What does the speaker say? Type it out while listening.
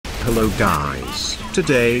Hello guys,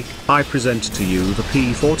 today, I present to you the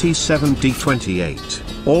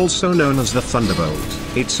P47-D-28, also known as the Thunderbolt.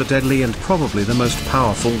 It's a deadly and probably the most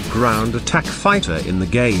powerful ground attack fighter in the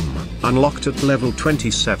game, unlocked at level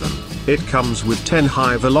 27. It comes with 10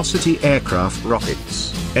 high-velocity aircraft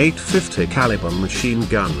rockets, 850 caliber machine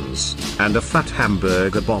guns, and a fat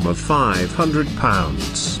hamburger bomb of 500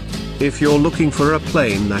 pounds. If you're looking for a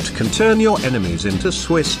plane that can turn your enemies into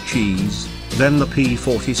Swiss cheese, then the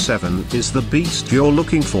P47 is the beast you're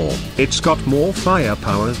looking for. It's got more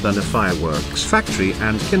firepower than a fireworks factory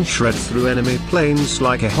and can shred through enemy planes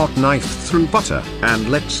like a hot knife through butter. And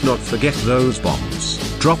let's not forget those bombs.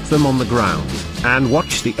 Drop them on the ground, and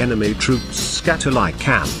watch the enemy troops scatter like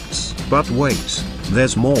ants. But wait,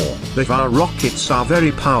 there's more. Our rockets are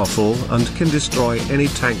very powerful and can destroy any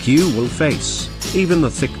tank you will face, even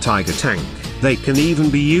the thick Tiger tank. They can even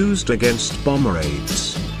be used against bomber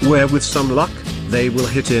raids, where with some luck, they will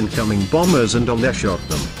hit incoming bombers and undershot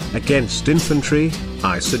them. Against infantry,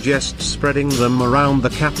 I suggest spreading them around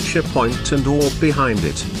the capture point and or behind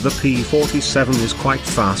it. The P47 is quite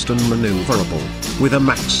fast and maneuverable, with a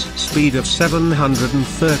max speed of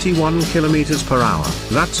 731 km per hour.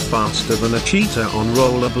 That's faster than a cheetah on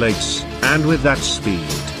rollerblades, and with that speed,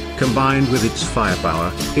 combined with its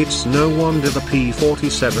firepower, it's no wonder the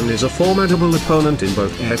P47 is a formidable opponent in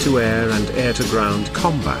both air-to-air and air-to-ground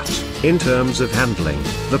combat. In terms of handling,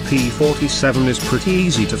 the P47 is pretty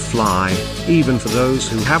easy to fly, even for those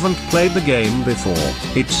who haven't played the game before.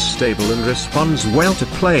 It's stable and responds well to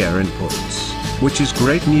player inputs, which is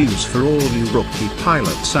great news for all you rookie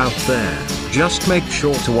pilots out there. Just make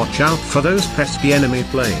sure to watch out for those pesky enemy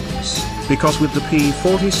planes, because with the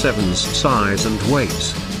P47's size and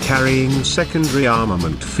weight, carrying secondary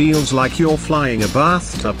armament feels like you're flying a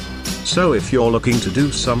bathtub. So if you're looking to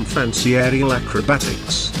do some fancy aerial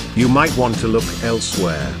acrobatics, you might want to look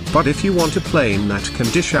elsewhere. But if you want a plane that can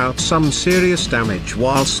dish out some serious damage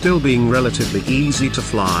while still being relatively easy to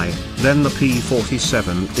fly, then the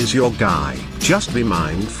P47 is your guy. Just be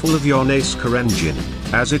mindful of your NASCAR engine,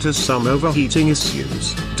 as it has some overheating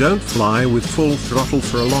issues. Don't fly with full throttle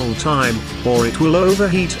for a long time, or it will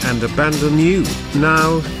overheat and abandon you.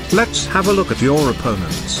 Now, let's have a look at your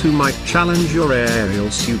opponents who might challenge your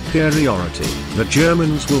aerial superiority. The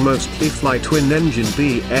Germans will mostly fly twin-engine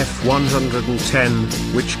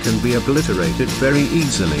Bf-110, which can be obliterated very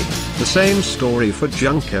easily. The same story for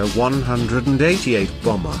Junker 188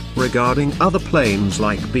 bomber. Regarding other planes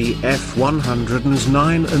like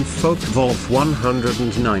Bf-109 and Focke-Wulf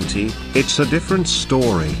 190, it's a different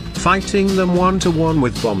story. Fighting them one-to-one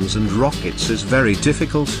with bombs and rockets is very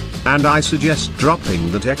difficult, and I suggest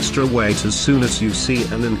dropping that extra weight as soon as you see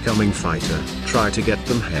an incoming fighter. Try to get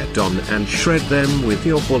them head-on and shred them with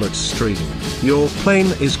your bullet stream. Your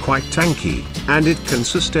plane is quite tanky, and it can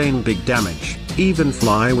sustain big damage, even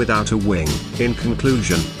fly without a wing. In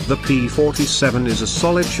conclusion, the P47 is a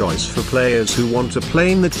solid choice for players who want a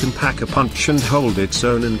plane that can pack a punch and hold its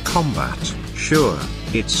own in combat. Sure,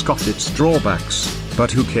 it's got its drawbacks,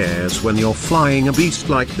 but who cares when you're flying a beast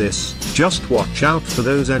like this? Just watch out for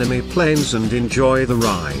those enemy planes and enjoy the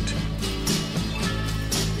ride.